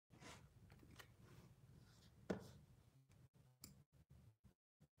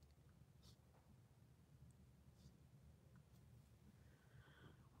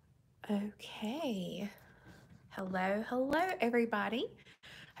Okay. Hello, everybody.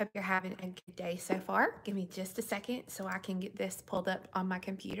 Hope you're having a good day so far. Give me just a second so I can get this pulled up on my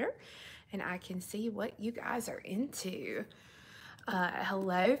computer and I can see what you guys are into.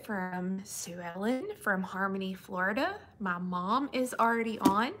 Hello from Sue Ellen from Harmony, Florida. My mom is already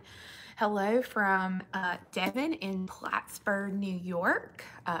on. Hello from Devin in Plattsburgh, New York,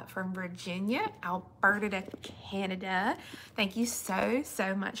 from Virginia, Alberta to Canada. Thank you so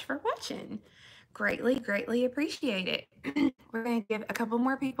much for watching. Greatly appreciate it. We're going to give a couple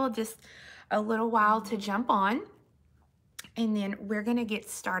more people just a little while to jump on, and then we're going to get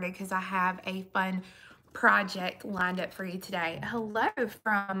started because I have a fun project lined up for you today. Hello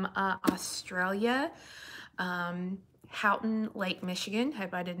from Australia. Houghton Lake, Michigan.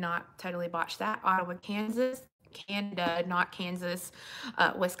 Hope I did not totally botch that. Ottawa, Kansas, Canada, not Kansas,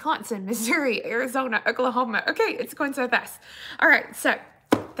 Wisconsin, Missouri, Arizona, Oklahoma. Okay, it's going so fast. All right, so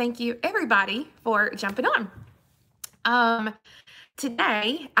thank you everybody for jumping on.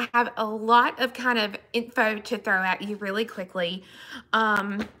 Today, I have a lot of kind of info to throw at you really quickly.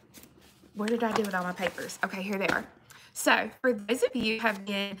 Where did I do with all my papers? Okay, here they are. So for those of you who have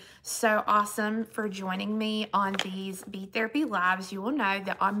been so awesome for joining me on these Bead Therapy Lives, you will know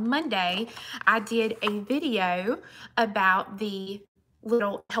that on Monday, I did a video about the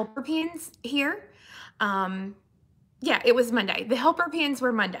little helper pins here. Yeah, it was Monday. The helper pins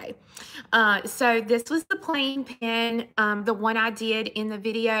were Monday. So this was the plain pin. The one I did in the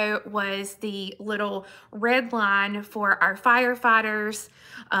video was the little red line for our firefighters.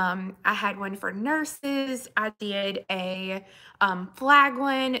 I had one for nurses. I did a flag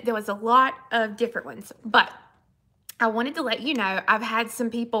one. There was a lot of different ones, but I wanted to let you know I've had some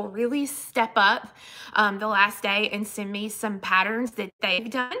people really step up the last day and send me some patterns that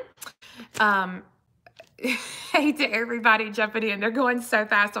they've done. Hey to everybody jumping in. They're going so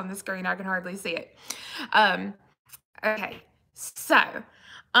fast on the screen, I can hardly see it. Okay, so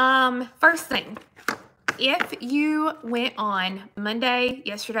first thing, if you went on Monday,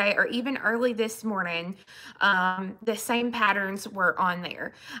 yesterday, or even early this morning, the same patterns were on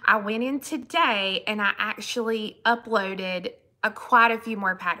there. I went in today and I actually uploaded quite a few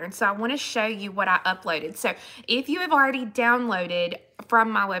more patterns. So I want to show you what I uploaded. So if you have already downloaded from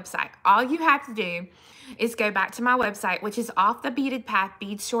my website, all you have to do is go back to my website, which is Off the Beaded Path,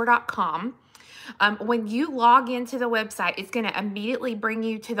 beadstore.com. When you log into the website, it's going to immediately bring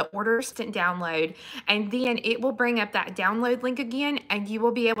you to the order instant download, and then it will bring up that download link again, and you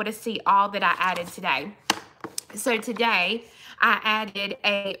will be able to see all that I added today. So today, I added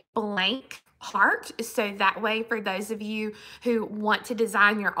a blank heart, so that way for those of you who want to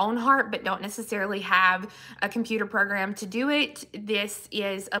design your own heart but don't necessarily have a computer program to do it, this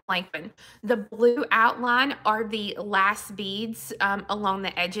is a blank one. The blue outline are the last beads along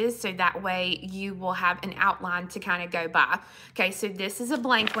the edges, so that way you will have an outline to kind of go by. Okay, so this is a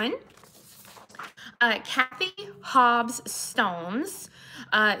blank one. Kathy Hobbs Stones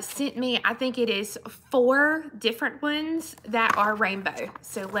sent me, I think it is 4 different ones that are rainbow.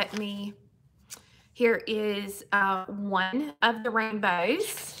 So let me, here is one of the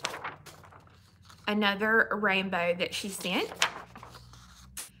rainbows, another rainbow that she sent,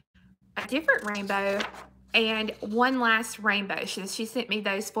 a different rainbow, and one last rainbow. She sent me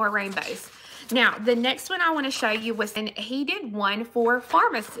those 4 rainbows. Now, the next one I want to show you was, and he did one for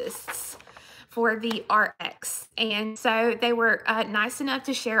pharmacists for the RX, and so they were nice enough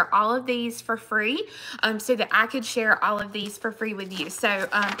to share all of these for free, so that I could share all of these for free with you. So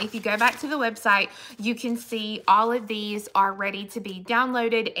if you go back to the website, you can see all of these are ready to be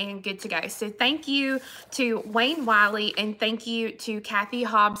downloaded and good to go. So thank you to Wayne Wiley, and thank you to Kathy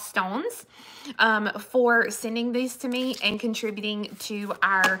Hobbs Stones for sending these to me and contributing to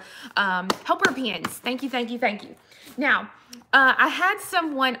our helper pins. Thank you. Now, I had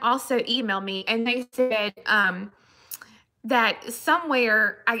someone also email me, and they said that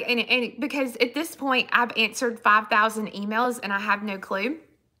somewhere, and because at this point I've answered 5,000 emails and I have no clue,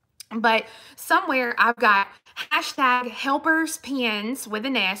 but somewhere I've got hashtag helpers pins with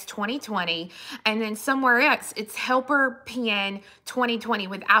an S 2020, and then somewhere else it's helper pin 2020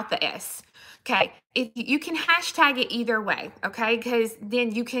 without the S. Okay, you can hashtag it either way, okay, because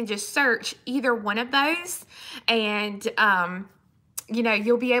then you can just search either one of those, and you know,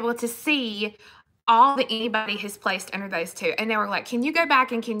 you'll be able to see all that anybody has placed under those 2. And they were like, can you go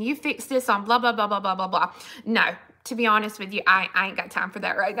back and can you fix this on blah blah blah blah blah blah blah? No, to be honest with you, I ain't got time for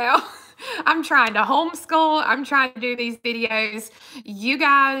that right now. I'm trying to homeschool. I'm trying to do these videos. You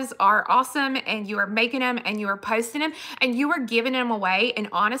guys are awesome, and you are making them, and you are posting them, and you are giving them away. And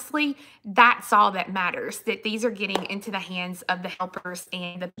honestly, that's all that matters, that these are getting into the hands of the helpers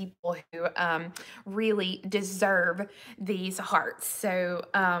and the people who really deserve these hearts. So,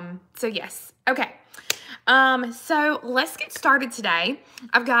 so yes. Okay. So let's get started today.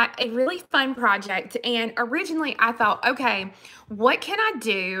 I've got a really fun project, and originally I thought, okay, what can I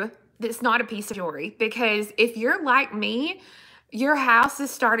do that's not a piece of jewelry? Because if you're like me, your house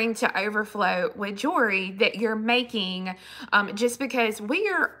is starting to overflow with jewelry that you're making, just because we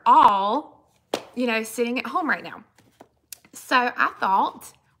are all, you know, sitting at home right now. So I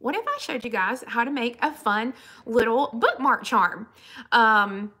thought, what if I showed you guys how to make a fun little bookmark charm?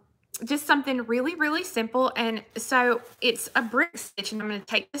 Just something really, really simple. And so it's a brick stitch, and I'm going to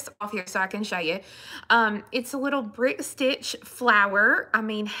take this off here so I can show you. It's a little brick stitch flower. I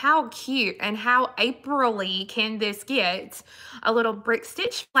mean, how cute and how April-y can this get? A little brick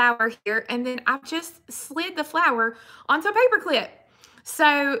stitch flower here, and then I've just slid the flower onto a paper clip.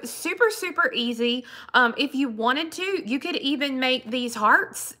 So super, super easy. If you wanted to, you could even make these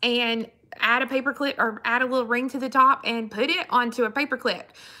hearts and add a paper clip or add a little ring to the top and put it onto a paper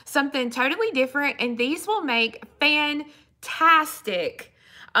clip. Something totally different. And these will make fantastic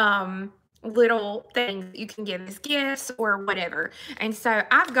little things you can give as gifts or whatever. And so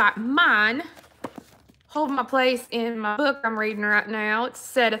I've got mine. Hold my place in my book I'm reading right now. It's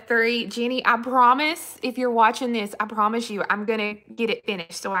set of 3. Jenny, I promise, if you're watching this, I promise you I'm going to get it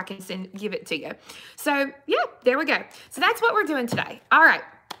finished so I can give it to you. So, yeah, there we go. So that's what we're doing today. All right.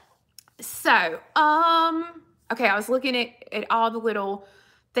 So, okay, I was looking at all the little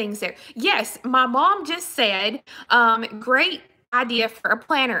things there. Yes, my mom just said, great idea for a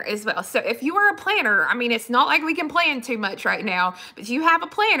planner as well. So if you are a planner, I mean, it's not like we can plan too much right now, but if you have a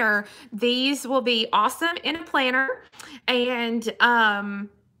planner, these will be awesome in a planner. And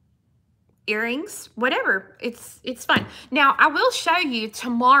earrings, whatever, it's fun. Now I will show you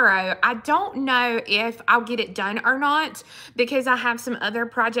tomorrow. I don't know if I'll get it done or not, because I have some other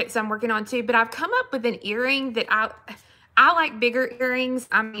projects I'm working on too, but I've come up with an earring that I like bigger earrings.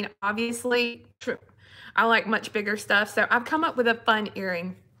 I mean, obviously I like much bigger stuff. So I've come up with a fun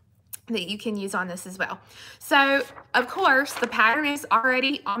earring that you can use on this as well. So of course the pattern is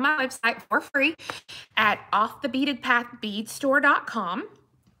already on my website for free at offthebeadedpathbeadstore.com.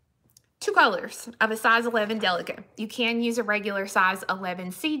 2 colors of a size 11 Delica. You can use a regular size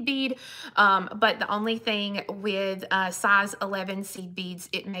 11 seed bead, but the only thing with size 11 seed beads,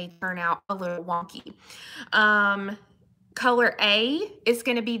 it may turn out a little wonky. Color A is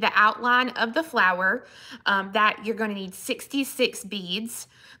going to be the outline of the flower, that you're going to need 66 beads.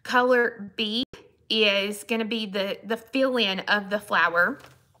 Color B is going to be the fill-in of the flower,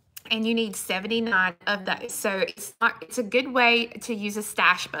 and you need 79 of those. So it's a good way to use a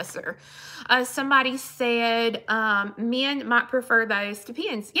stash buster. Somebody said men might prefer those to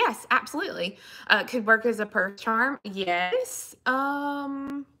pins. Yes, absolutely. Could work as a purse charm. Yes.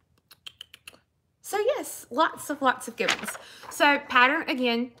 So yes, lots of good ones. So pattern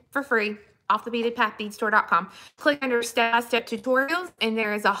again for free. offthebeadedpathbeadstore.com. Click under step-by-step tutorials, and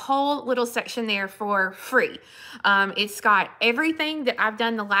there is a whole little section there for free. It's got everything that I've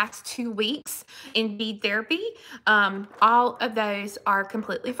done the last 2 weeks in Bead Therapy. All of those are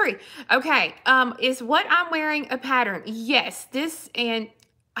completely free. Okay, is what I'm wearing a pattern? Yes, this, and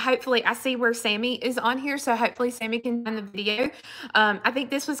hopefully I see where Sammy is on here, so hopefully Sammy can find the video. I think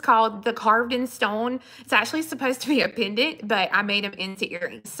this was called the Carved in Stone. It's actually supposed to be a pendant, but I made them into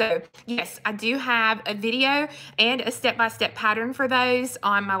earrings. So yes, I do have a video and a step-by-step pattern for those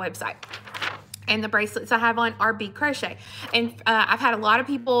on my website. And the bracelets I have on are bead crochet. And I've had a lot of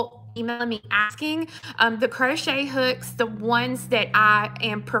people emailing me asking. The crochet hooks, the ones that I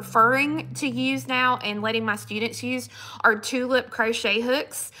am preferring to use now and letting my students use, are tulip crochet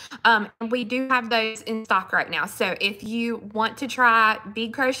hooks. And we do have those in stock right now. So if you want to try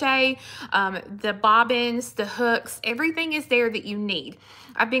bead crochet, the bobbins, the hooks, everything is there that you need.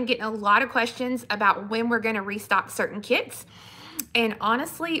 I've been getting a lot of questions about when we're going to restock certain kits. And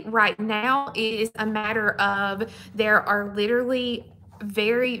honestly, right now it is a matter of there are literally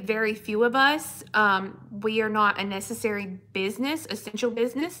very, very few of us. We are not a necessary business, essential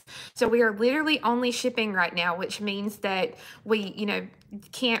business. So we are literally only shipping right now, which means that we,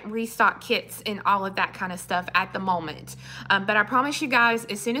 can't restock kits and all of that kind of stuff at the moment. But I promise you guys,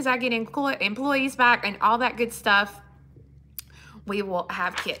 as soon as I get employees back and all that good stuff, we will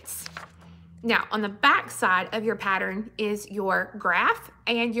have kits. Now, on the back side of your pattern is your graph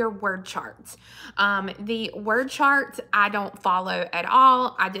and your word charts. The word charts I don't follow at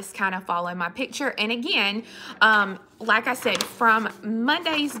all. I just kind of follow my picture. And again, like I said, from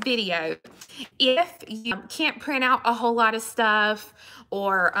Monday's video, if you can't print out a whole lot of stuff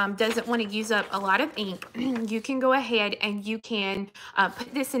or doesn't want to use up a lot of ink, you can go ahead and you can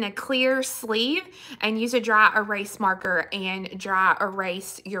put this in a clear sleeve and use a dry erase marker and dry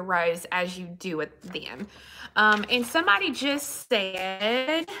erase your rows as you do with them. And somebody just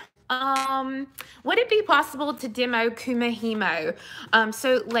said, would it be possible to demo Kumahimo?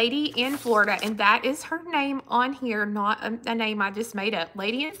 So lady in Florida, and that is her name on here, not a name I just made up,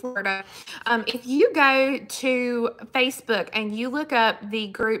 lady in Florida. If you go to Facebook and you look up the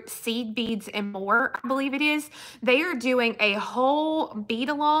group Seed Beads and More, I believe it is, they are doing a whole bead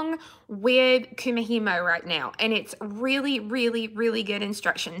along with Kumahimo right now, and it's really, really, really good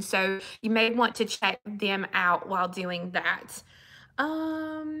instruction. So you may want to check them out while doing that.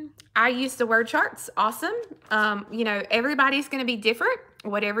 I use the word charts. Awesome. You know, everybody's going to be different,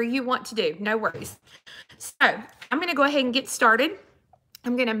 whatever you want to do. No worries. So I'm going to go ahead and get started.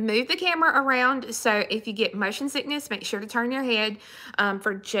 I'm going to move the camera around. So if you get motion sickness, make sure to turn your head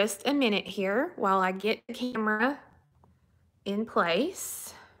for just a minute here while I get the camera in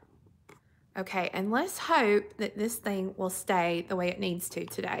place. Okay. And let's hope that this thing will stay the way it needs to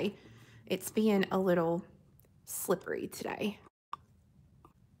today. It's being a little slippery today.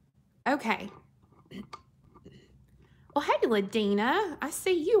 Okay. Well, hey, Ladina, I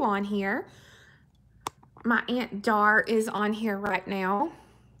see you on here. My Aunt Dar is on here right now.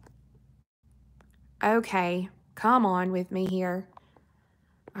 Okay, come on with me here.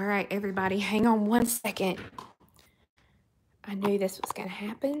 All right, everybody, hang on one second. I knew this was going to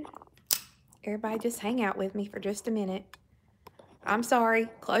happen. Everybody just hang out with me for just a minute. I'm sorry.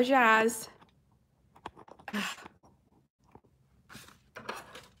 Close your eyes.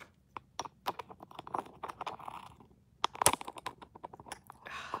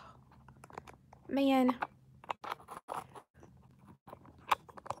 Man.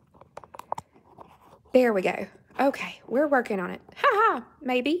 There we go. Okay, we're working on it. Ha-ha,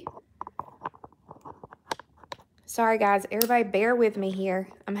 maybe. Sorry, guys. Everybody bear with me here.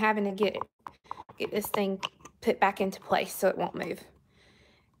 I'm having to get this thing put back into place so it won't move.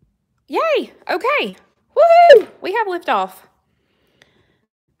 Yay! Okay. Woohoo! We have liftoff.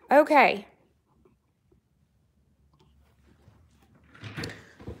 Okay.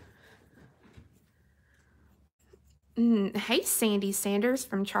 Hey, Sandy Sanders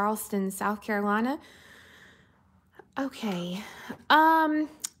from Charleston, South Carolina. Okay.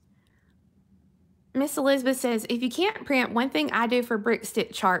 Miss Elizabeth says, if you can't print, one thing I do for brick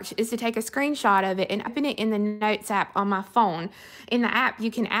stitch charts is to take a screenshot of it and open it in the Notes app on my phone. In the app,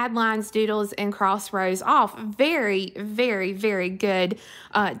 you can add lines, doodles, and cross rows off. Very, very, very good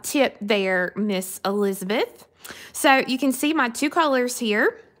tip there, Miss Elizabeth. So you can see my two colors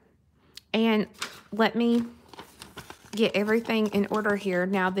here. And let me get everything in order here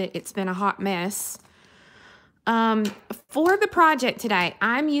now that it's been a hot mess. For the project today,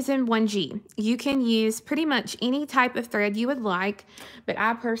 I'm using 1G. You can use pretty much any type of thread you would like, but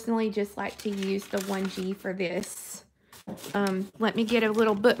I personally just like to use the 1G for this. Let me get a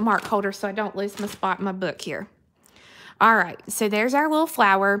little bookmark holder so I don't lose my spot in my book here. All right, so there's our little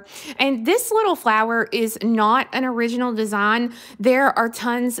flower. And this little flower is not an original design. There are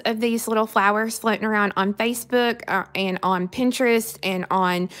tons of these little flowers floating around on Facebook and on Pinterest and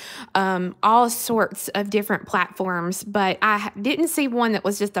on all sorts of different platforms. But I didn't see one that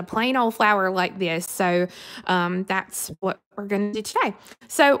was just a plain old flower like this. So that's what we're going to do today.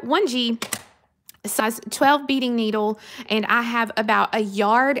 So 1G. Size 12 beading needle, and I have about 1.5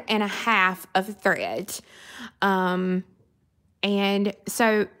 yards of thread. And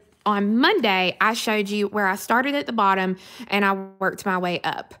so on Monday, I showed you where I started at the bottom and I worked my way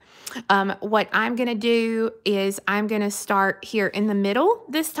up. What I'm going to do is I'm going to start here in the middle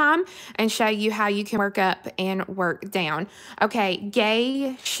this time and show you how you can work up and work down. Okay,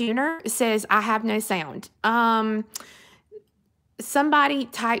 Gay Schooner says, I have no sound. Somebody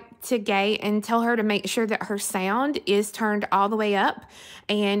type to Gay and tell her to make sure that her sound is turned all the way up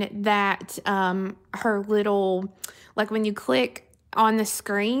and that her little, like when you click on the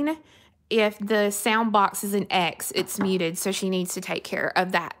screen, if the sound box is an X, it's muted. So she needs to take care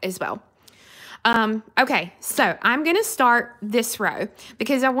of that as well. Okay, so I'm going to start this row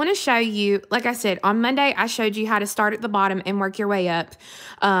because I want to show you, like I said, on Monday, I showed you how to start at the bottom and work your way up.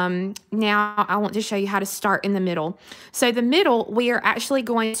 Now I want to show you how to start in the middle. So the middle, we are actually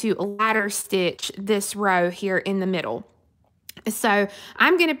going to ladder stitch this row here in the middle. So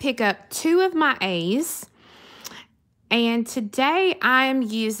I'm going to pick up 2 of my A's, and today I'm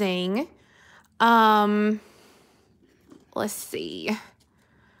using, let's see,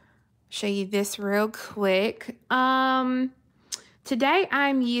 show you this real quick. Today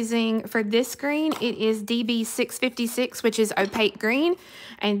I'm using, for this green, it is DB 656, which is opaque green,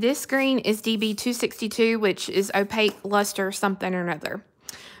 and this green is DB 262, which is opaque luster something or another.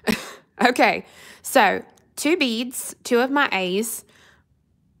 Okay, so 2 beads, 2 of my A's.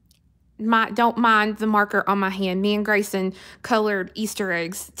 Don't mind the marker on my hand. Me and Grayson colored Easter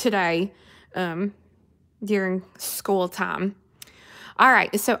eggs today during school time. All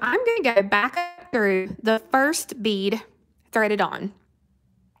right, so I'm going to go back up through the first bead threaded on.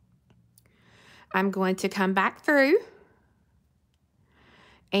 I'm going to come back through,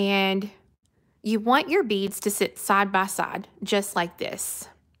 and you want your beads to sit side by side, just like this.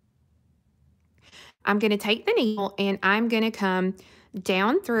 I'm going to take the needle and I'm going to come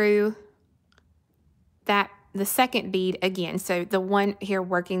down through the second bead again, so the one here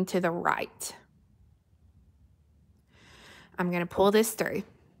working to the right. I'm going to pull this through.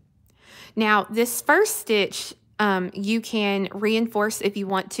 Now, this first stitch, you can reinforce if you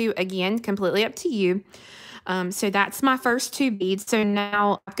want to, again, completely up to you. So that's my first 2 beads. So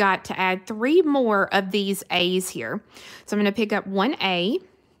now I've got to add 3 more of these A's here. So I'm going to pick up 1 A.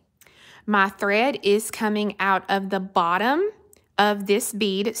 My thread is coming out of the bottom of this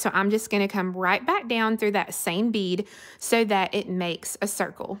bead, so I'm just going to come right back down through that same bead so that it makes a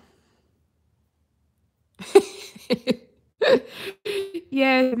circle.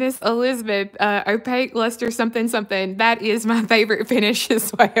 Yeah, Miss Elizabeth, opaque luster something something. That is my favorite finish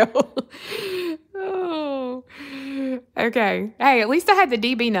as well. Oh, okay. Hey, at least I had the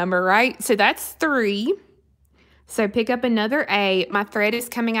DB number, right? So that's 3. So pick up another A. My thread is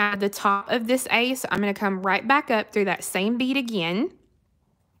coming out of the top of this A, so I'm going to come right back up through that same bead again.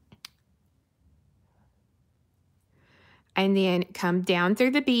 And then come down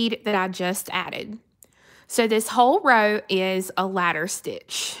through the bead that I just added. So this whole row is a ladder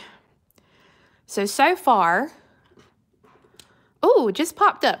stitch. So far, oh, just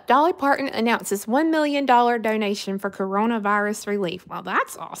popped up. Dolly Parton announces $1 million donation for coronavirus relief. Well,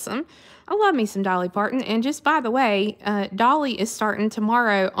 that's awesome. I love me some Dolly Parton. And just by the way, Dolly is starting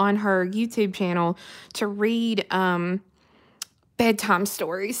tomorrow on her YouTube channel to read bedtime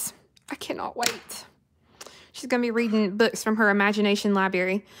stories. I cannot wait. She's going to be reading books from her imagination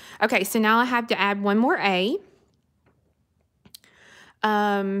library. Okay, so now I have to add 1 more A.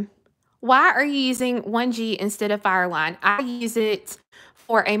 Why are you using 1G instead of Fireline? I use it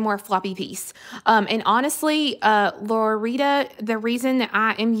for a more floppy piece. And honestly, Lorita, the reason that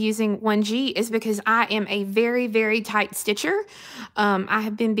I am using 1G is because I am a very, very tight stitcher. I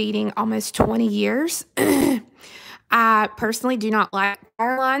have been beading almost 20 years. I personally do not like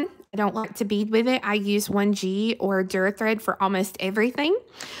Fireline. I don't like to bead with it. I use 1G or DuraThread for almost everything.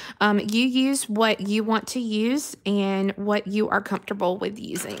 You use what you want to use and what you are comfortable with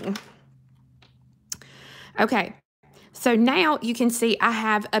using. Okay, so now you can see I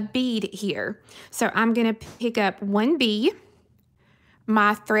have a bead here. So I'm going to pick up 1 B.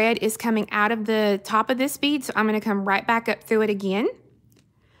 My thread is coming out of the top of this bead, so I'm going to come right back up through it again.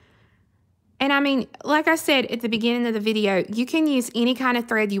 And I mean, like I said at the beginning of the video, you can use any kind of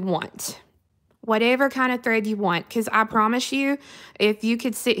thread you want. Whatever kind of thread you want. Because I promise you, if you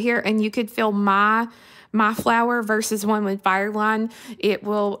could sit here and you could feel my flower versus one with Fireline, it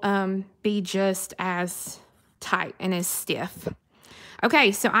will be just as tight and as stiff.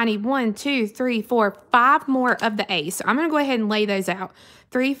 Okay, so I need 1, 2, 3, 4, 5 more of the A's. So I'm going to go ahead and lay those out.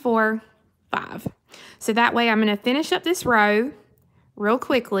 3, 4, 5. So that way I'm going to finish up this row real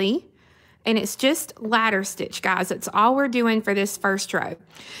quickly. And it's just ladder stitch, guys. That's all we're doing for this first row.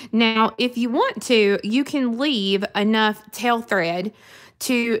 Now, if you want to, you can leave enough tail thread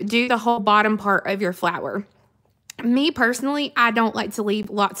to do the whole bottom part of your flower. Me personally, I don't like to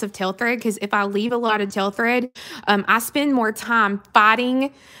leave lots of tail thread because if I leave a lot of tail thread, I spend more time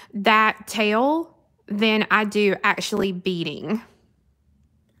fighting that tail than I do actually beading.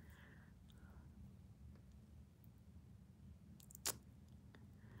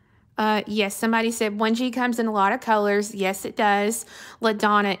 Yes, somebody said 1G comes in a lot of colors. Yes, it does.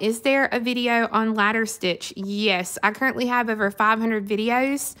 LaDonna, is there a video on ladder stitch? Yes, I currently have over 500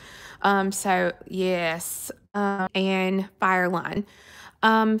 videos. So yes, and Fireline.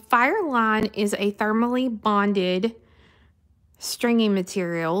 Fireline is a thermally bonded stringing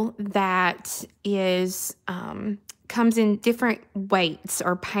material that is, comes in different weights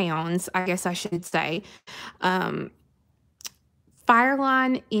or pounds, I guess I should say.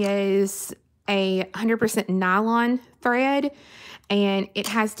 Fireline is a 100% nylon thread, and it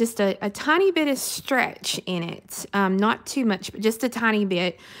has just a tiny bit of stretch in it. Not too much, but just a tiny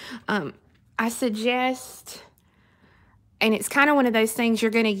bit. I suggest, and it's kind of one of those things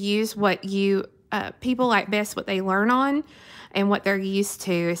you're going to use what you, people like best what they learn on and what they're used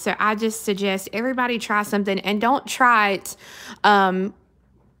to. So I just suggest everybody try something, and don't try it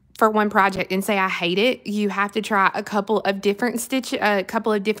for one project and say, I hate it. You have to try a couple of different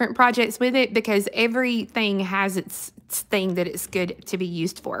projects with it, because everything has its thing that it's good to be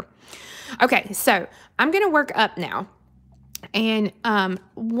used for. Okay, so I'm going to work up now. And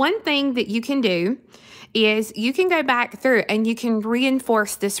one thing that you can do is you can go back through and you can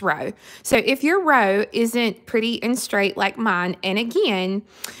reinforce this row. So if your row isn't pretty and straight like mine, and again,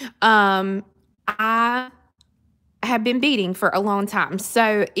 I have been beading for a long time.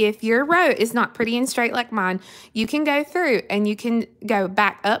 So if your row is not pretty and straight like mine, you can go through and you can go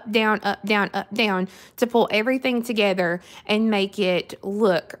back up, down, up, down, up, down to pull everything together and make it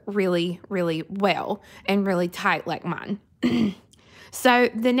look really, really well and really tight like mine. So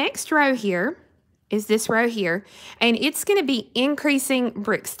the next row here is this row here, and it's going to be increasing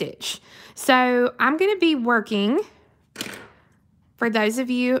brick stitch. So I'm going to be working, for those of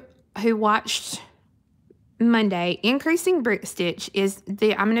you who watched Monday, increasing brick stitch is I'm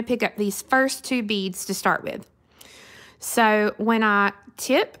going to pick up these first 2 beads to start with. So when I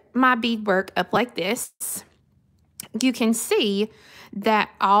tip my beadwork up like this, you can see that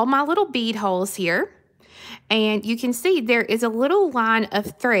all my little bead holes here, and you can see there is a little line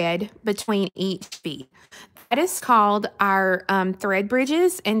of thread between each bead. That is called our thread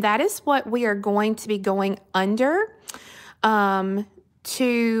bridges, and that is what we are going to be going under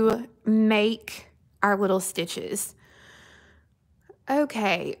to make our little stitches.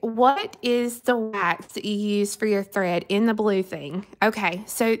 Okay, what is the wax that you use for your thread in the blue thing? Okay,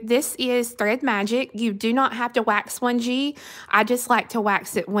 so this is Thread Magic. You do not have to wax 1G. I just like to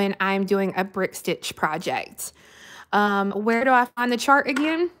wax it when I'm doing a brick stitch project. Where do I find the chart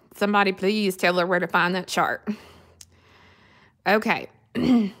again? Somebody please tell her where to find that chart. Okay,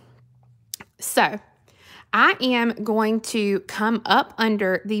 so I am going to come up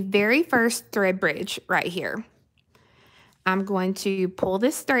under the very first thread bridge right here. I'm going to pull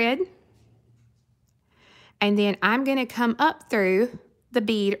this thread, and then I'm going to come up through the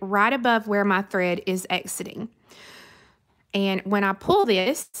bead right above where my thread is exiting. And when I pull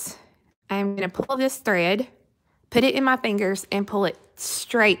this, I'm going to pull this thread, put it in my fingers, and pull it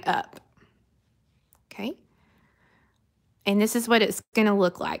straight up. Okay? And this is what it's going to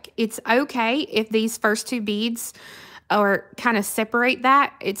look like. It's okay if these first 2 beads or kind of separate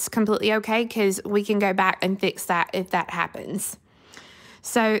that. It's completely okay, because we can go back and fix that if that happens.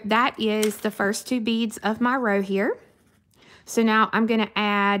 So that is the first 2 beads of my row here. So now I'm going to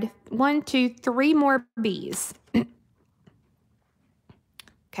add 1, 2, 3 more beads.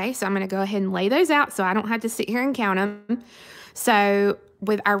 Okay, so I'm going to go ahead and lay those out so I don't have to sit here and count them. So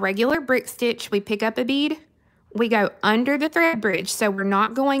with our regular brick stitch, we pick up a bead, we go under the thread bridge. So we're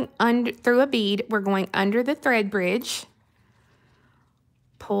not going under through a bead, we're going under the thread bridge.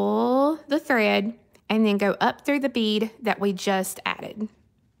 Pull the thread and then go up through the bead that we just added.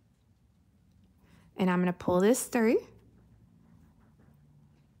 And I'm going to pull this through.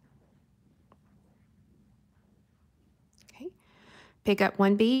 Okay. Pick up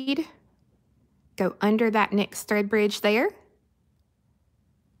 1 bead, go under that next thread bridge there.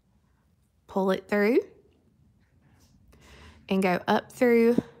 Pull it through. And go up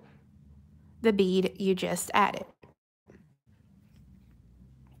through the bead you just added.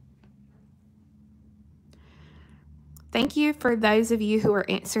 Thank you for those of you who are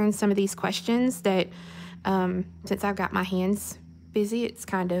answering some of these questions that, since I've got my hands busy, it's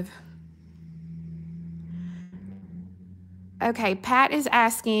kind of... Okay, Pat is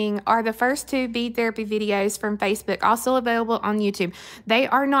asking, are the first 2 Bead Therapy videos from Facebook also available on YouTube? They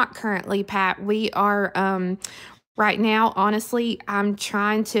are not currently, Pat. We are... right now, honestly, I'm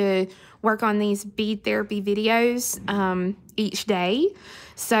trying to work on these Bead Therapy videos each day.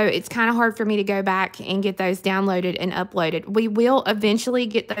 So it's kind of hard for me to go back and get those downloaded and uploaded. We will eventually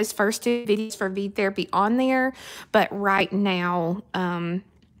get those first 2 videos for Bead Therapy on there. But right now,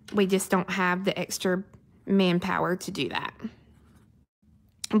 we just don't have the extra manpower to do that.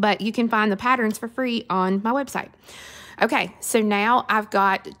 But you can find the patterns for free on my website. Okay, so now I've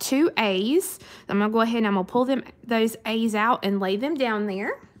got 2 A's. I'm going to go ahead and I'm going to pull those A's out and lay them down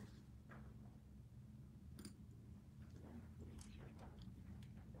there.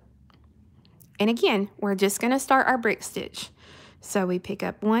 And again, we're just going to start our brick stitch. So we pick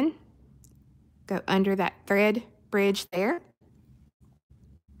up 1, go under that thread bridge there.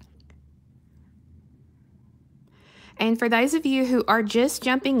 And for those of you who are just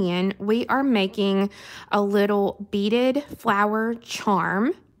jumping in, we are making a little beaded flower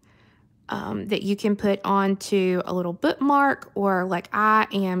charm that you can put onto a little bookmark, or like I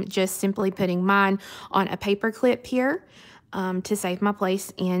am just simply putting mine on a paper clip here to save my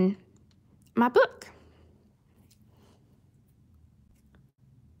place in my book.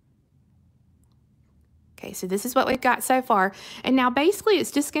 Okay, so this is what we've got so far. And now basically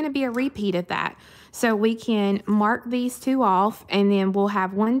it's just going to be a repeat of that. So we can mark these two off, and then we'll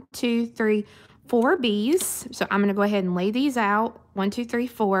have 1, 2, 3, 4 B's. So I'm going to go ahead and lay these out. 1, 2, 3,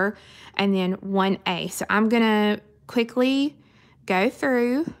 4, and then 1 A. So I'm going to quickly go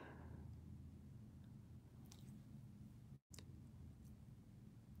through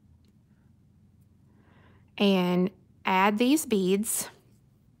and add these beads.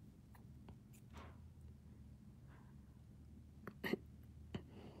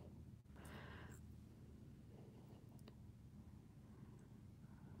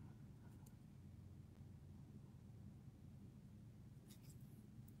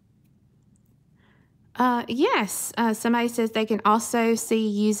 Yes, somebody says they can also see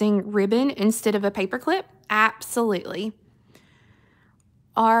using ribbon instead of a paper clip. Absolutely.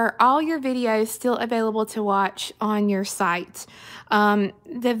 Are all your videos still available to watch on your site? The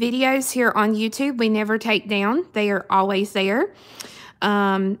videos here on YouTube, we never take down. They are always there.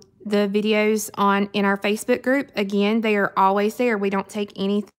 The videos in our Facebook group, again, they are always there. We don't take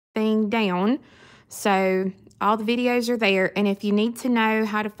anything down. So all the videos are there. And if you need to know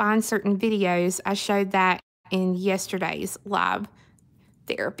how to find certain videos, I showed that in yesterday's live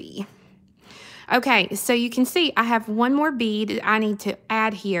therapy. Okay, so you can see I have one more bead I need to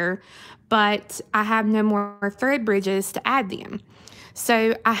add here, but I have no more thread bridges to add them.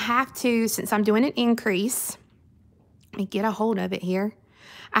 So I have to, since I'm doing an increase, let me get a hold of it here.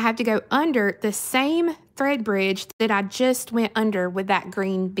 I have to go under the same thread bridge that I just went under with that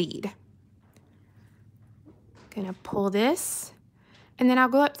green bead. Gonna pull this, and then I'll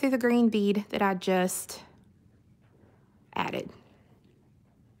go up through the green bead that I just added.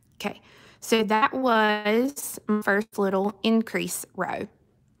 Okay, so that was my first little increase row.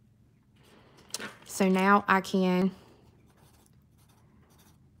 So now I can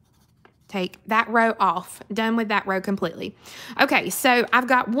take that row off, done with that row completely. Okay, so I've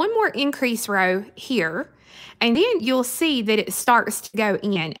got one more increase row here, and then you'll see that it starts to go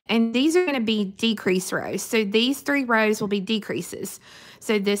in, and these are going to be decrease rows. So these 3 rows will be decreases.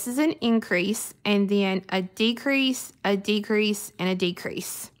 So this is an increase, and then a decrease, and a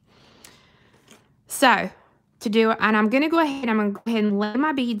decrease. So to do it, and I'm going to go ahead and lay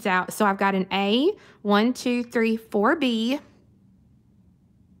my beads out. So I've got an A, 1, 2, 3, 4 B,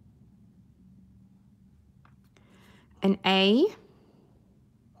 an A,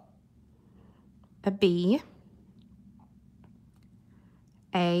 a B,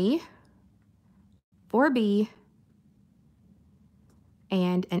 A, 4B,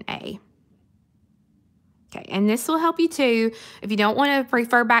 and an A. Okay, and this will help you too. If you don't want to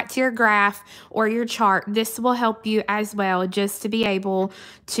refer back to your graph or your chart, this will help you as well, just to be able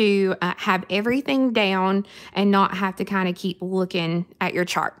to have everything down and not have to kind of keep looking at your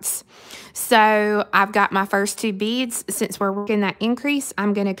charts. So I've got my first 2 beads. Since we're working that increase,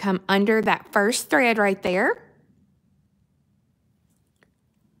 I'm going to come under that first thread right there.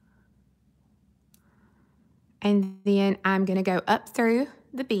 And then I'm going to go up through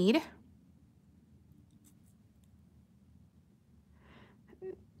the bead.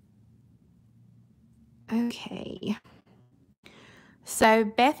 Okay. So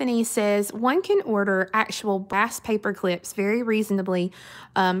Bethany says one can order actual brass paper clips very reasonably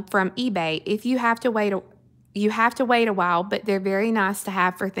from eBay. If you have to wait a while, but they're very nice to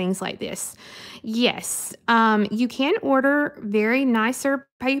have for things like this. Yes, you can order very nicer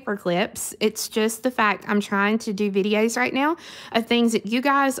paper clips. It's just the fact I'm trying to do videos right now of things that you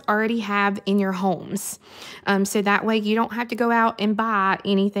guys already have in your homes. So that way you don't have to go out and buy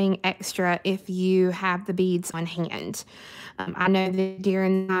anything extra if you have the beads on hand. I know that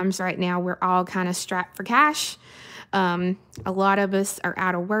during times right now, we're all kind of strapped for cash. A lot of us are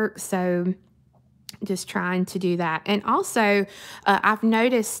out of work, so just trying to do that. And also, I've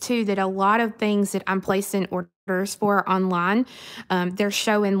noticed too that a lot of things that I'm placing orders for online, they're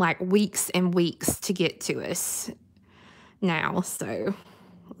showing like weeks and weeks to get to us now. So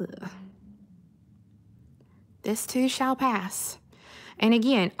this too shall pass. And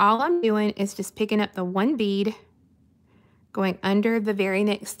again, all I'm doing is just picking up the 1 bead, going under the very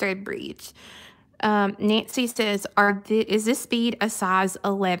next thread bridge. Nancy says, is this bead a size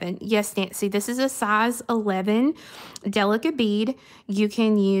 11? Yes, Nancy, this is a size 11 Delica bead. You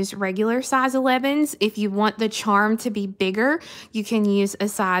can use regular size 11s. If you want the charm to be bigger, you can use a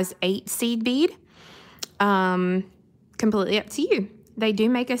size 8 seed bead. Completely up to you. They do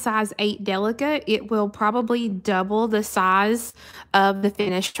make a size 8 Delica. It will probably double the size of the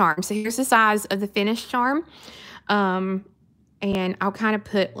finished charm. So here's the size of the finished charm. And I'll kind of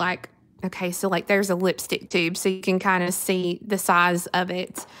put like, okay, so like there's a lipstick tube, so you can kind of see the size of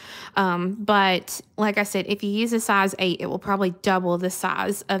it. But like I said, if you use a size 8, it will probably double the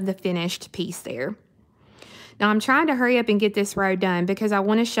size of the finished piece there. Now I'm trying to hurry up and get this row done because I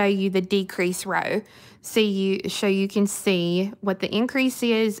want to show you the decrease row. So you can see what the increase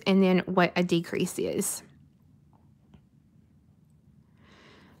is and then what a decrease is.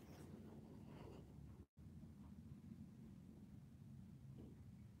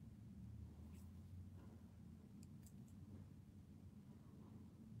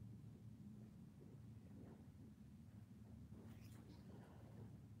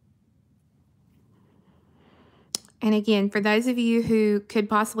 And again, for those of you who could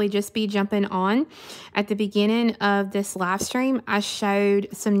possibly just be jumping on, at the beginning of this live stream, I showed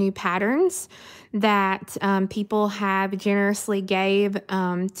some new patterns that people have generously gave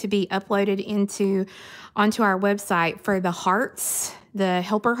to be uploaded onto our website for the hearts, the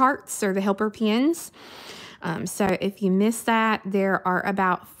helper hearts or the helper pins. So if you missed that, there are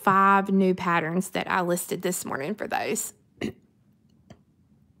about 5 new patterns that I listed this morning for those.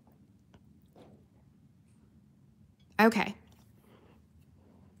 Okay.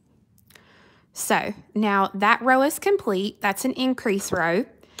 So now that row is complete. That's an increase row.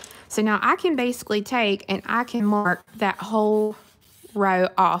 So now I can basically take and I can mark that whole row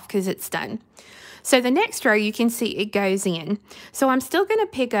off because it's done. So the next row, you can see it goes in. So I'm still going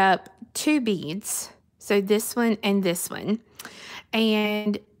to pick up 2 beads. So this one and this one.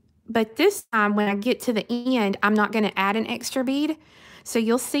 But this time when I get to the end, I'm not going to add an extra bead. So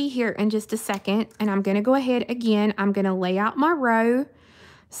you'll see here in just a second, and I'm going to go ahead again. I'm going to lay out my row.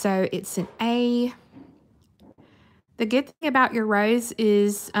 So it's an A. The good thing about your rows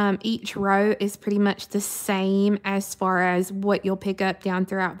is each row is pretty much the same as far as what you'll pick up down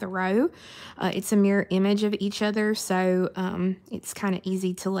throughout the row. It's a mirror image of each other, so it's kind of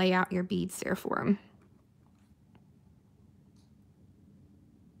easy to lay out your beads there for them.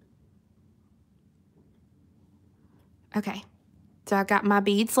 Okay, so I got my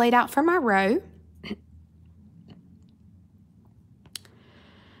beads laid out for my row.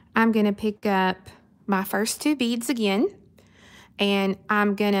 I'm going to pick up my first 2 beads again, and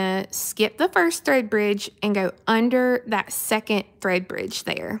I'm going to skip the first thread bridge and go under that second thread bridge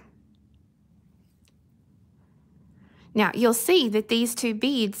there. Now, you'll see that these 2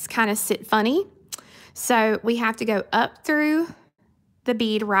 beads kind of sit funny, so we have to go up through the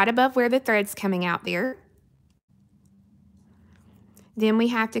bead right above where the thread's coming out there. Then we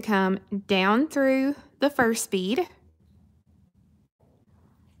have to come down through the first bead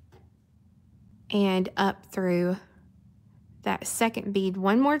and up through that second bead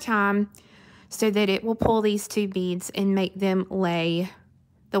one more time so that it will pull these 2 beads and make them lay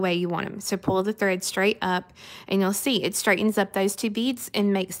the way you want them. So pull the thread straight up and you'll see it straightens up those 2 beads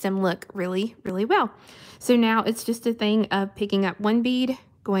and makes them look really, really well. So now it's just a thing of picking up 1 bead,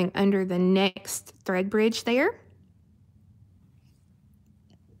 going under the next thread bridge there,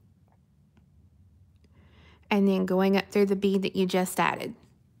 and then going up through the bead that you just added.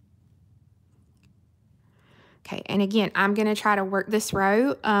 Okay, and again, I'm going to try to work this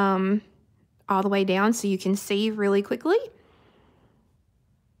row all the way down so you can see really quickly.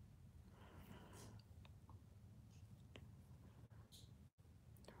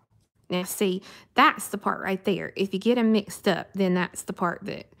 Now see, that's the part right there. If you get them mixed up, then that's the part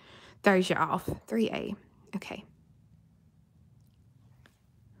that throws you off. 3A, okay.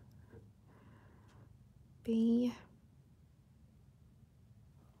 B.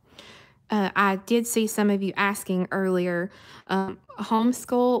 I did see some of you asking earlier,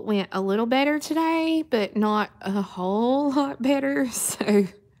 homeschool went a little better today, but not a whole lot better, so,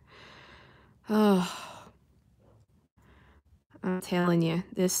 oh, I'm telling you,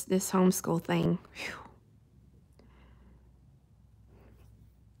 this homeschool thing, whew.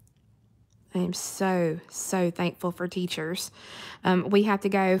 I am so, so thankful for teachers. We have to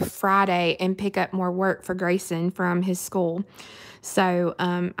go Friday and pick up more work for Grayson from his school. So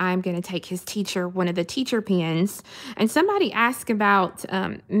I'm going to take his teacher one of the teacher pens. And somebody asked about,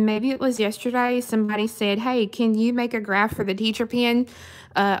 maybe it was yesterday, somebody said, hey, can you make a graph for the teacher pen?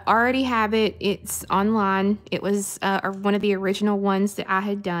 Already have it. It's online. It was one of the original ones that I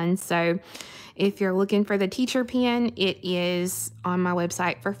had done. So if you're looking for the teacher pen, it is on my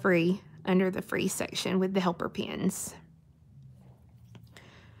website for free under the free section with the helper pens.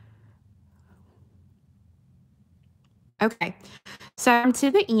 Okay, so I'm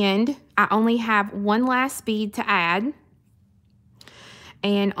to the end. I only have one last bead to add.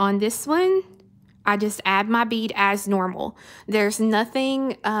 And on this one, I just add my bead as normal. There's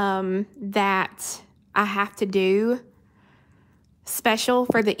nothing that I have to do special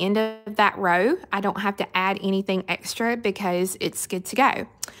for the end of that row. I don't have to add anything extra because it's good to go.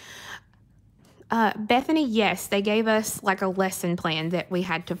 Bethany, yes, they gave us like a lesson plan that we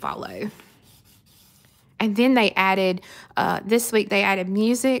had to follow. And then they added, this week they added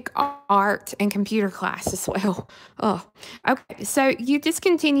music, art, and computer class as well. Oh, okay. So you just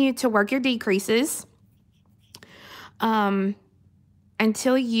continue to work your decreases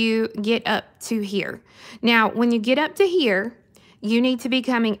until you get up to here. Now, when you get up to here, you need to be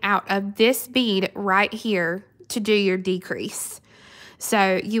coming out of this bead right here to do your decrease.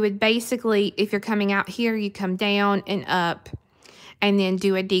 So you would basically, if you're coming out here, you come down and up and then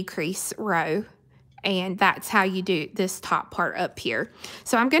do a decrease row. And that's how you do this top part up here.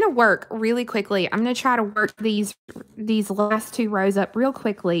 So I'm going to work really quickly. I'm going to try to work these last two rows up real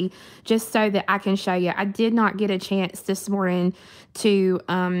quickly just so that I can show you. I did not get a chance this morning to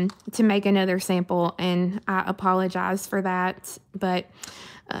make another sample, and I apologize for that. But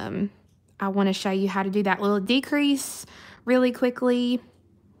I want to show you how to do that little decrease really quickly,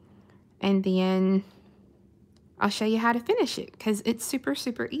 and then I'll show you how to finish it because it's super,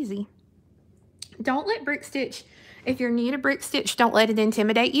 super easy. Don't let brick stitch, if you're new to brick stitch, don't let it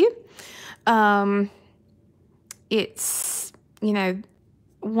intimidate you. It's, you know,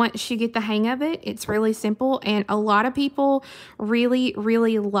 once you get the hang of it, it's really simple. And a lot of people really,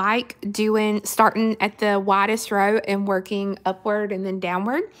 really like starting at the widest row and working upward and then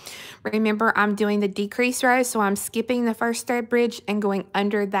downward. Remember, I'm doing the decrease row, so I'm skipping the first thread bridge and going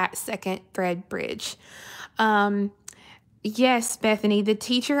under that second thread bridge. Yes, Bethany, the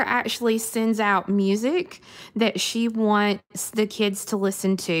teacher actually sends out music that she wants the kids to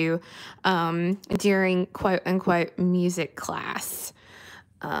listen to during quote-unquote music class.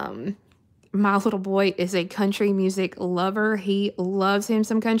 My little boy is a country music lover. He loves him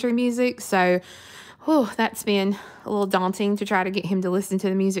some country music, so that's been a little daunting to try to get him to listen to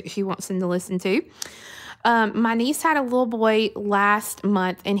the music she wants him to listen to. My niece had a little boy last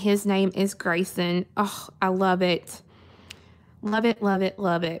month, and his name is Grayson. Oh, I love it. Love it, love it,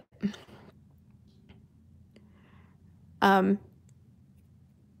 love it. Let's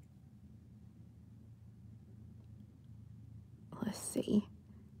see.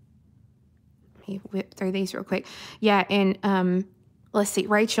 Let me whip through these real quick. Yeah, and let's see.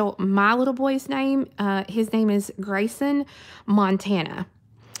 Rachel, my little boy's name, his name is Grayson Montana.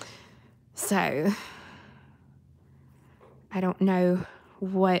 So, I don't know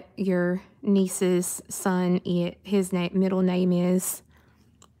what your niece's son, his middle name is.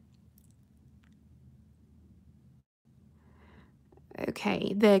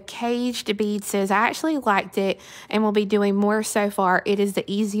 Okay, the caged bead says, I actually liked it and will be doing more so far. It is the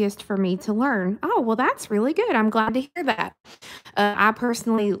easiest for me to learn. Oh, well, that's really good. I'm glad to hear that. I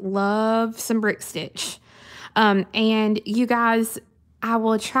personally love some brick stitch. And you guys, I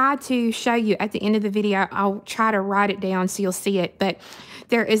will try to show you at the end of the video. I'll try to write it down so you'll see it. But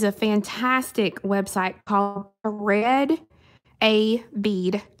there is a fantastic website called threadabead.com.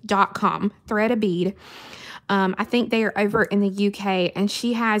 Threadabead. I think they are over in the UK, and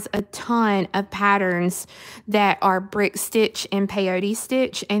she has a ton of patterns that are brick stitch and peyote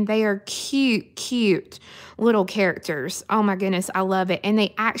stitch, and they are cute, cute little characters. Oh my goodness, I love it. And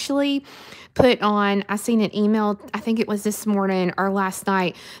they actually put on, I seen an email, I think it was this morning or last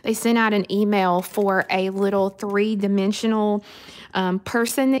night, they sent out an email for a little three-dimensional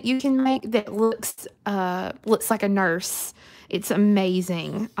person that you can make that looks like a nurse. It's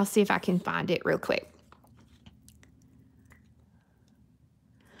amazing. I'll see if I can find it real quick.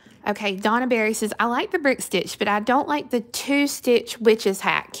 Okay, Donna Berry says, I like the brick stitch, but I don't like the two-stitch witch's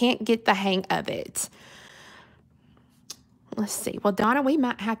hat. Can't get the hang of it. Let's see. Well, Donna, we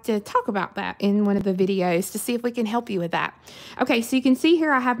might have to talk about that in one of the videos to see if we can help you with that. Okay, so you can see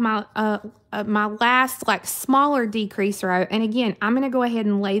here I have my my last like smaller decrease row. And again, I'm going to go ahead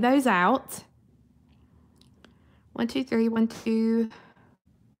and lay those out. 1, 2, 3, 1, 2,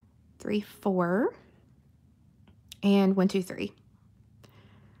 3, 4. And 1, 2, 3.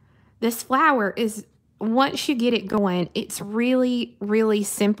 This flower is, once you get it going, it's really, really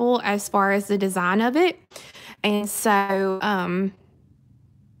simple as far as the design of it. And so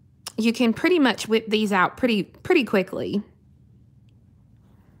you can pretty much whip these out pretty quickly.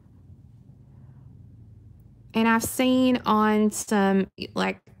 And I've seen on some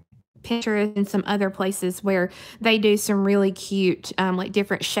like Pinterest and some other places where they do some really cute like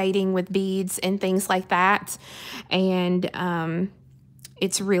different shading with beads and things like that. And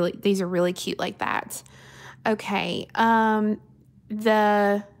it's really, these are really cute like that. Okay,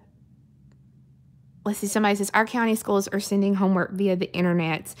 let's see, somebody says, our county schools are sending homework via the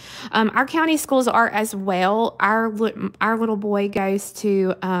internet. Our county schools are as well. Our little boy goes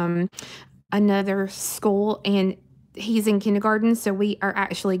to another school, and he's in kindergarten, so we are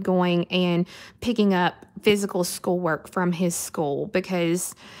actually going and picking up physical schoolwork from his school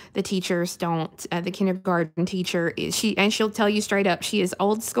because the teachers don't, the kindergarten teacher, she'll tell you straight up, she is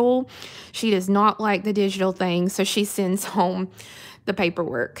old school. She does not like the digital thing, so she sends home the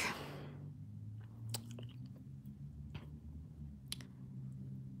paperwork.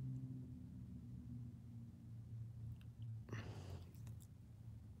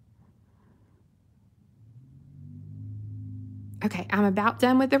 Okay, I'm about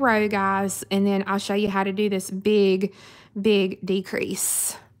done with the row, guys, and then I'll show you how to do this big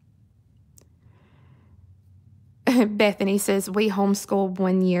decrease. Bethany says, we homeschooled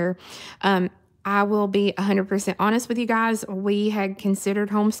 1 year. I will be 100% honest with you guys. We had considered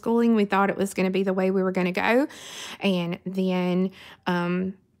homeschooling. We thought it was going to be the way we were going to go. And then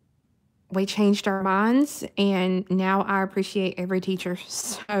we changed our minds, and now I appreciate every teacher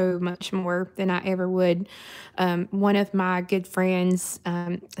so much more than I ever would. One of my good friends,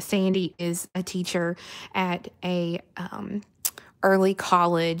 Sandy, is a teacher at a early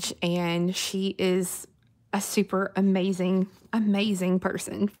college, and she is a super amazing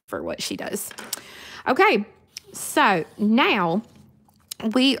person for what she does. Okay, so now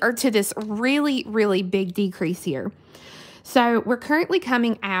we are to this really big decrease here. So we're currently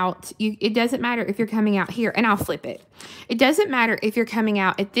coming out, it doesn't matter if you're coming out here, and I'll flip it. It doesn't matter if you're coming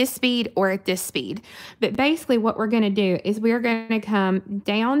out at this speed or at this speed. But basically what we're going to do is we're going to come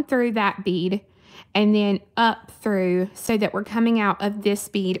down through that bead and then up through so that we're coming out of this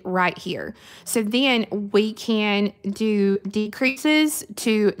bead right here. So then we can do decreases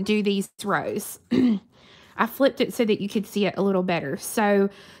to do these rows. I flipped it so that you could see it a little better. So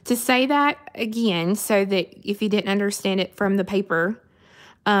to say that again, so that if you didn't understand it from the paper,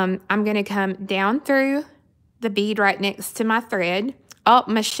 I'm going to come down through the bead right next to my thread. Oh,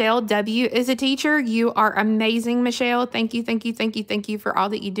 Michelle W. is a teacher. You are amazing, Michelle. Thank you for all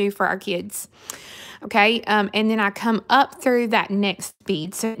that you do for our kids. Okay, and then I come up through that next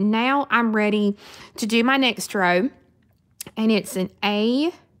bead. So now I'm ready to do my next row, and it's an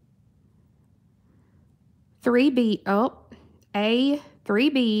A, 3 B, oh, A, 3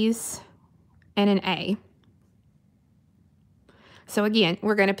 B's, and an A. So again,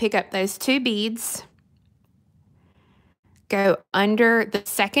 we're going to pick up those 2 beads, go under the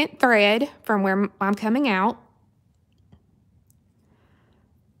second thread from where I'm coming out,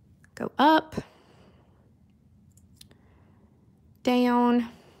 go up, down,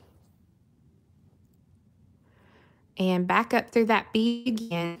 and back up through that bead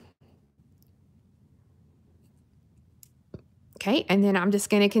again. Okay, and then I'm just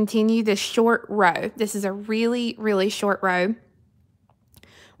going to continue this short row. This is a really short row.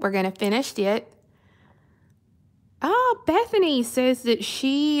 We're going to finish it. Oh, Bethany says that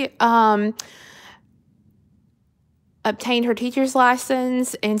she obtained her teacher's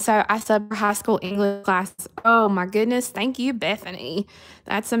license, and so I subbed her high school English classes. Oh my goodness, thank you, Bethany.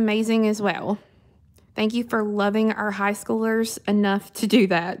 That's amazing as well. Thank you for loving our high schoolers enough to do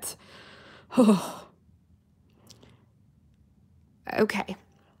that. Oh. Okay.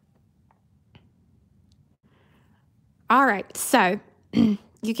 All right, so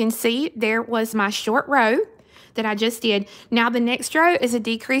you can see there was my short row that I just did. Now the next row is a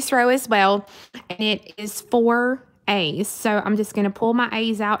decrease row as well, and it is 4 A's. So I'm just going to pull my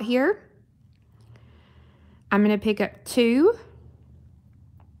A's out here. I'm going to pick up 2.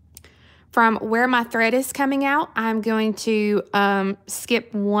 From where my thread is coming out, I'm going to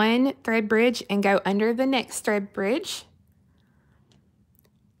skip 1 thread bridge and go under the next thread bridge.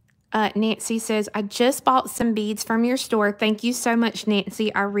 Nancy says, I just bought some beads from your store. Thank you so much,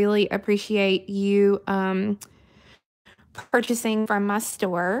 Nancy. I really appreciate you purchasing from my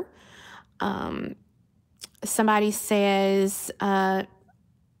store. Somebody says,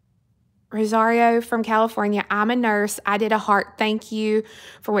 Rosario from California, I'm a nurse. I did a heart. Thank you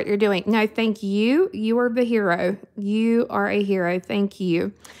for what you're doing. No, thank you. You are the hero. You are a hero. Thank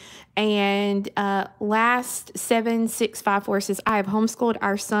you. And last 7654 says, I have homeschooled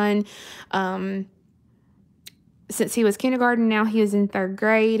our son since he was kindergarten. Now he is in 3rd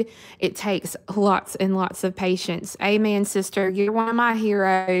grade. It takes lots and lots of patience. Amen, sister. You're one of my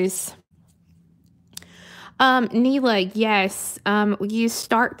heroes. Neela, yes, you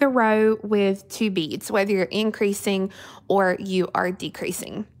start the row with 2 beads, whether you're increasing or you are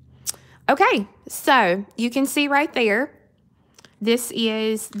decreasing. Okay, so you can see right there, this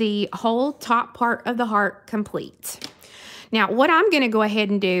is the whole top part of the heart complete. Now, what I'm going to go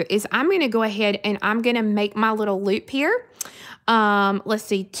ahead and do is I'm going to go ahead and I'm going to make my little loop here. Let's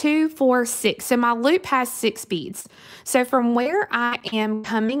see, 2, 4, 6. So my loop has 6 beads. So from where I am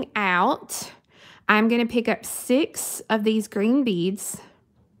coming out, I'm going to pick up 6 of these green beads.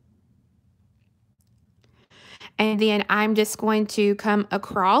 And then I'm just going to come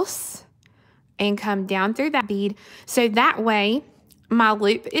across and come down through that bead. So that way my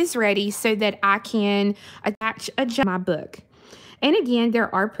loop is ready so that I can attach my book. And again,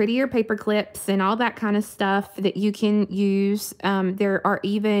 there are prettier paper clips and all that kind of stuff that you can use. There are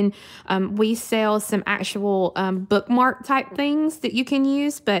even, we sell some actual bookmark type things that you can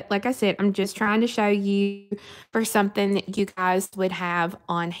use. But like I said, I'm just trying to show you for something that you guys would have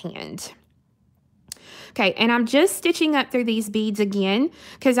on hand. Okay, and I'm just stitching up through these beads again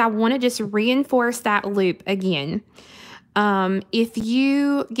because I want to just reinforce that loop again. If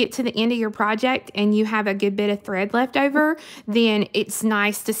you get to the end of your project and you have a good bit of thread left over, then it's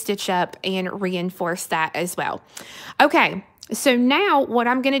nice to stitch up and reinforce that as well. Okay, so now what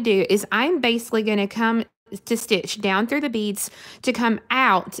I'm going to do is I'm basically going to come to stitch down through the beads to come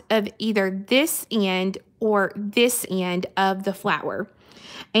out of either this end or this end of the flower.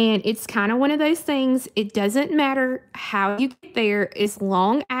 And it's kind of one of those things, it doesn't matter how you get there as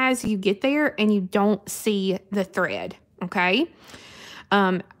long as you get there and you don't see the thread. Okay,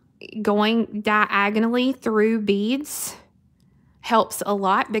 going diagonally through beads helps a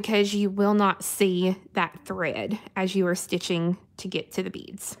lot because you will not see that thread as you are stitching to get to the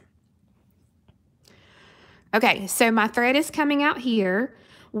beads. Okay, so my thread is coming out here.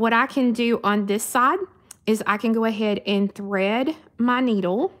 What I can do on this side is I can go ahead and thread my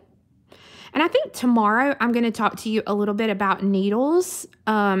needle. And I think tomorrow I'm going to talk to you a little bit about needles.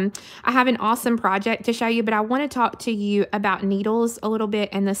 I have an awesome project to show you, but I want to talk to you about needles a little bit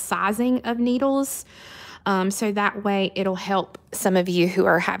and the sizing of needles. So that way it'll help some of you who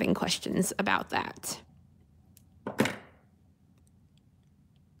are having questions about that.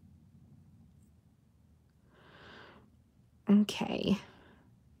 Okay.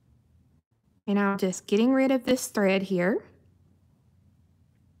 And I'm just getting rid of this thread here.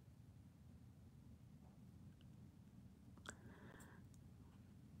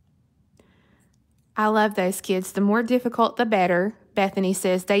 I love those kids. The more difficult, the better. Bethany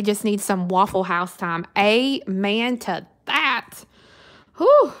says they just need some Waffle House time. Amen to that.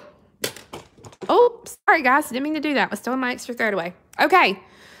 Whew. Oh, sorry guys. Didn't mean to do that. I was throwing my extra thread away. Okay.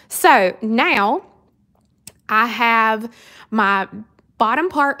 So now I have my bottom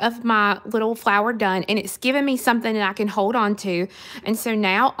part of my little flower done, and it's giving me something that I can hold on to. And so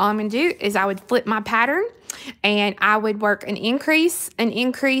now all I'm going to do is I would flip my pattern and I would work an increase, and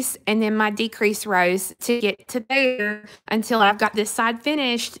then my decrease rows to get to there until I've got this side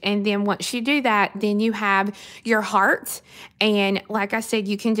finished. And then once you do that, then you have your heart. And like I said,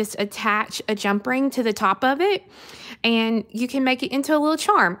 you can just attach a jump ring to the top of it, and you can make it into a little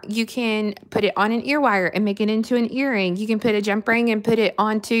charm. You can put it on an ear wire and make it into an earring. You can put a jump ring and put it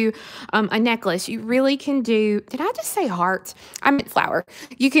onto a necklace. You really can do, did I just say heart? I meant flower.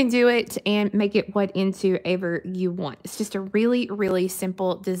 You can do it and make it what into ever you want. It's just a really, really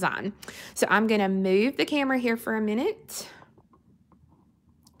simple design. So I'm going to move the camera here for a minute.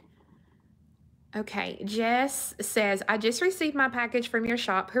 Okay, Jess says, I just received my package from your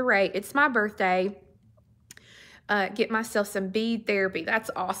shop. Hooray, it's my birthday. Get myself some bead therapy. That's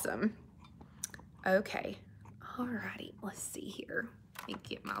awesome. Okay. Alrighty. Let's see here. Let me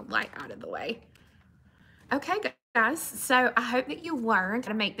get my light out of the way. Okay, guys. So I hope that you learned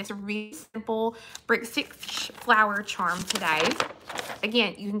how to make this really simple brick stitch flower charm today.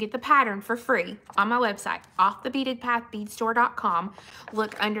 Again, you can get the pattern for free on my website, offthebeadedpathbeadstore.com.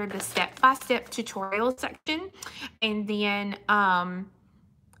 Look under the step-by-step tutorial section, and then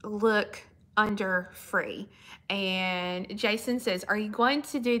look under free. And Jason says, are you going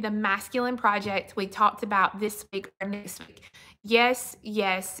to do the masculine project we talked about this week or next week? Yes,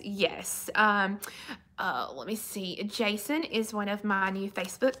 yes, yes. Let me see. Jason is one of my new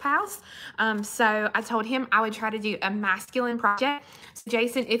Facebook pals. So I told him I would try to do a masculine project. So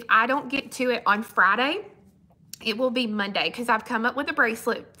Jason, if I don't get to it on Friday, it will be Monday, because I've come up with a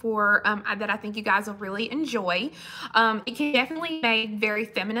bracelet for that I think you guys will really enjoy. It can definitely be made very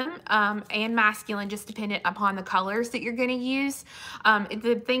feminine and masculine, just dependent upon the colors that you're going to use.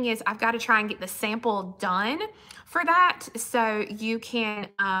 The thing is, I've got to try and get the sample done for that so you can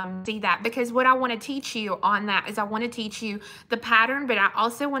see that, because what I want to teach you on that is I want to teach you the pattern, but I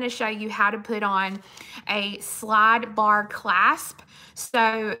also want to show you how to put on a slide bar clasp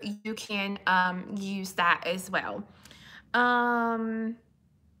so you can use that as well.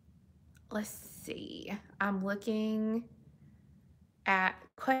 Let's see. I'm looking at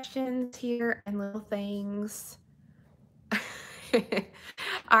questions here and little things.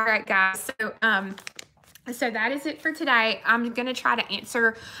 All right, guys. So that is it for today. I'm going to try to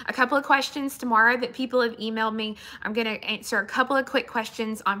answer a couple of questions tomorrow that people have emailed me. I'm going to answer a couple of quick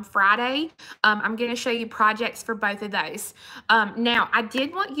questions on Friday. I'm going to show you projects for both of those. Now, I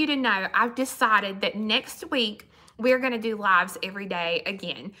did want you to know I've decided that next week we're going to do lives every day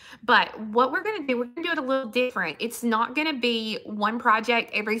again. But what we're going to do, we're going to do it a little different. It's not going to be one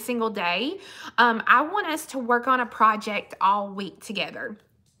project every single day. I want us to work on a project all week together.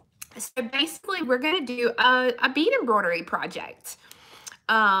 So basically, we're going to do a bead embroidery project.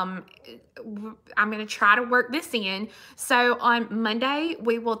 I'm going to try to work this in. So on Monday,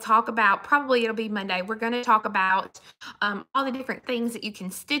 we will talk about, probably it'll be Monday, we're going to talk about all the different things that you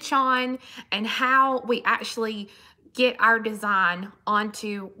can stitch on and how we actually get our design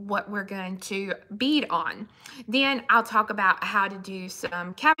onto what we're going to bead on. Then I'll talk about how to do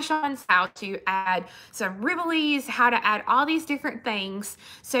some cabochons, how to add some rivolis, how to add all these different things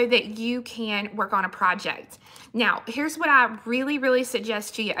so that you can work on a project. Now, here's what I really, really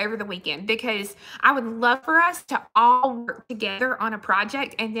suggest to you over the weekend, because I would love for us to all work together on a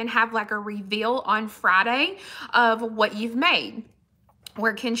project and then have like a reveal on Friday of what you've made,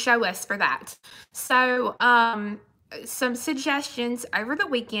 or can show us for that. So, some suggestions over the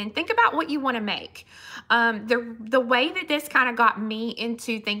weekend. Think about what you want to make. The way that this kind of got me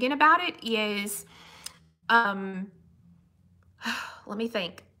into thinking about it is, let me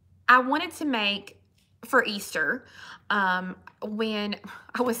think. I wanted to make for Easter, when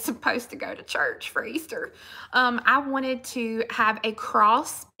I was supposed to go to church for Easter, I wanted to have a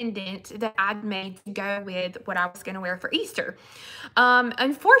cross pendant that I'd made to go with what I was going to wear for Easter.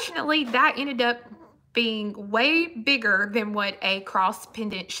 Unfortunately, that ended up being way bigger than what a cross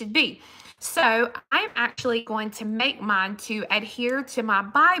pendant should be. So I'm actually going to make mine to adhere to my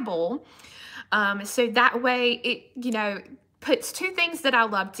Bible. So that way it, puts two things that I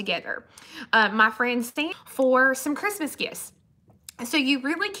love together. My friend Sam for some Christmas gifts. So you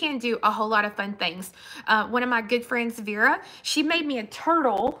really can do a whole lot of fun things. One of my good friends, Vera, she made me a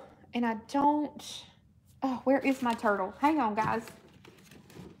turtle, and I don't, oh, where is my turtle? Hang on, guys.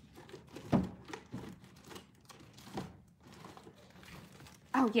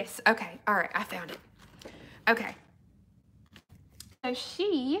 Oh, yes. Okay. All right. I found it. Okay. So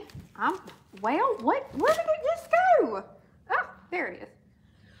where did it just go? Oh, there it is.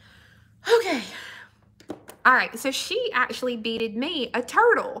 Okay. All right. So she actually beaded me a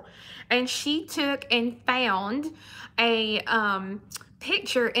turtle, and she took and found a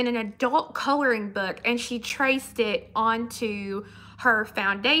picture in an adult coloring book, and she traced it onto her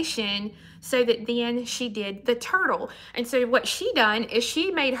foundation so that then she did the turtle. And so what she done is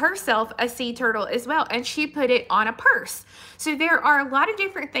she made herself a sea turtle as well, and she put it on a purse. So there are a lot of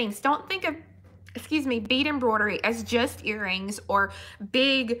different things. Don't think of, bead embroidery as just earrings or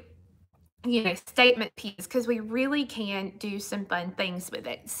big, statement piece, because we really can do some fun things with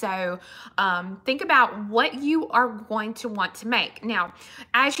it. So think about what you are going to want to make. Now,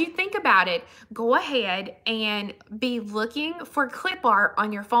 as you think about it, go ahead and be looking for clip art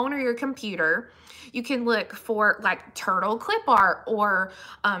on your phone or your computer. You can look for like turtle clip art, or,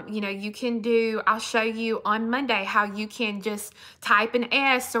 you can do, I'll show you on Monday how you can just type an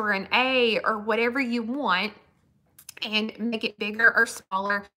S or an A or whatever you want and make it bigger or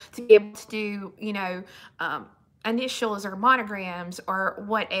smaller to be able to do, initials or monograms or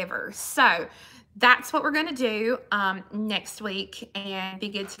whatever. So that's what we're going to do next week and be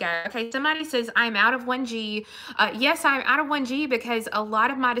good to go. Okay, somebody says, I'm out of 1G. Yes, I'm out of 1G because a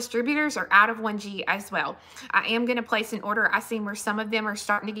lot of my distributors are out of 1G as well. I am going to place an order. I see where some of them are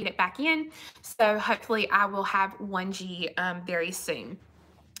starting to get it back in. So hopefully I will have 1G very soon.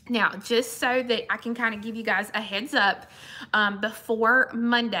 Now, just so that I can kind of give you guys a heads up before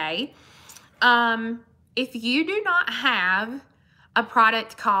Monday, if you do not have a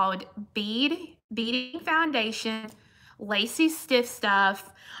product called Beading Foundation, Lacy Stiff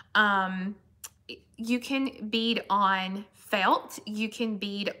Stuff, you can bead on felt, you can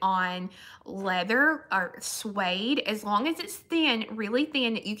bead on leather or suede, as long as it's thin, really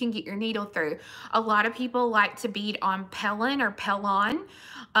thin, that you can get your needle through. A lot of people like to bead on Pellon or Pellon,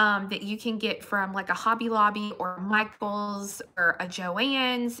 that you can get from like a Hobby Lobby or Michael's or a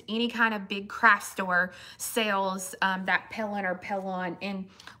Joann's. Any kind of big craft store sells that Pellon or Pellon. And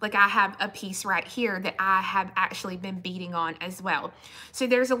like I have a piece right here that I have actually been beading on as well. So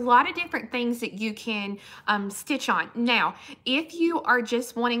there's a lot of different things that you can stitch on. Now, if you are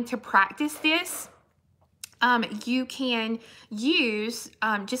just wanting to practice this, you can use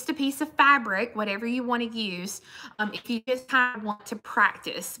just a piece of fabric, whatever you want to use, if you just kind of want to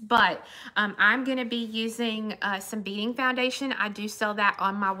practice. But I'm going to be using some beading foundation. I do sell that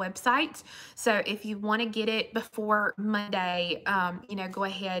on my website. So if you want to get it before Monday, you know, go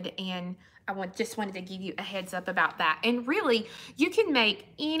ahead, and just wanted to give you a heads up about that. And really, you can make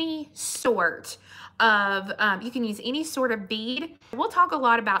any sort of, you can use any sort of bead. We'll talk a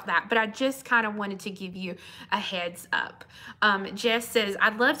lot about that, but I just kind of wanted to give you a heads up. Jess says,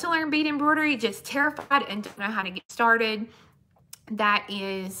 I'd love to learn bead embroidery, just terrified and don't know how to get started. That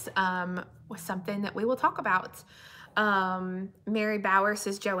is something that we will talk about. Mary Bauer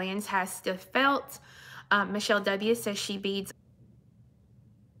says, Joanne's has stiff felt. Michelle W says she beads.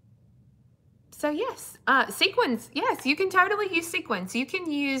 So yes, sequins, yes, you can totally use sequins. You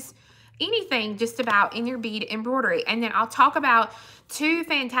can use anything just about in your bead embroidery. And then I'll talk about two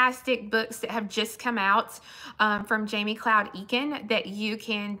fantastic books that have just come out from Jamie Cloud Eakin that you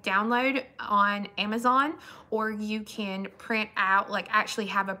can download on Amazon, or you can print out, like actually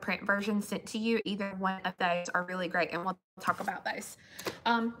have a print version sent to you. Either one of those are really great, and we'll talk about those.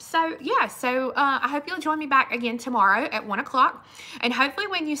 So yeah, so I hope you'll join me back again tomorrow at 1 o'clock. And hopefully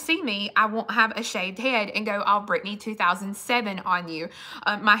when you see me, I won't have a shaved head and go all Brittany 2007 on you.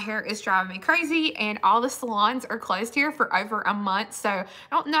 My hair is driving me crazy, and all the salons are closed here for over a month. So I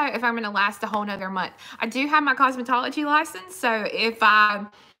don't know if I'm going to last a whole nother month. I do have my cosmetology license, so if I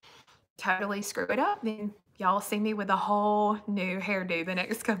totally screw it up, then y'all see me with a whole new hairdo the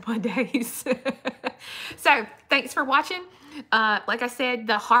next couple of days. So thanks for watching. Like I said,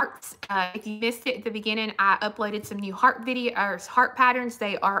 the hearts, if you missed it at the beginning, I uploaded some new heart videos, heart patterns.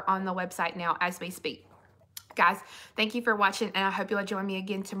 They are on the website now as we speak. Guys, thank you for watching, and I hope you'll join me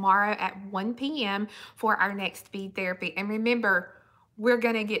again tomorrow at 1 p.m. for our next bead therapy. And remember, we're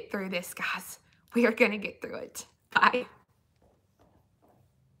going to get through this, guys. We are going to get through it. Bye.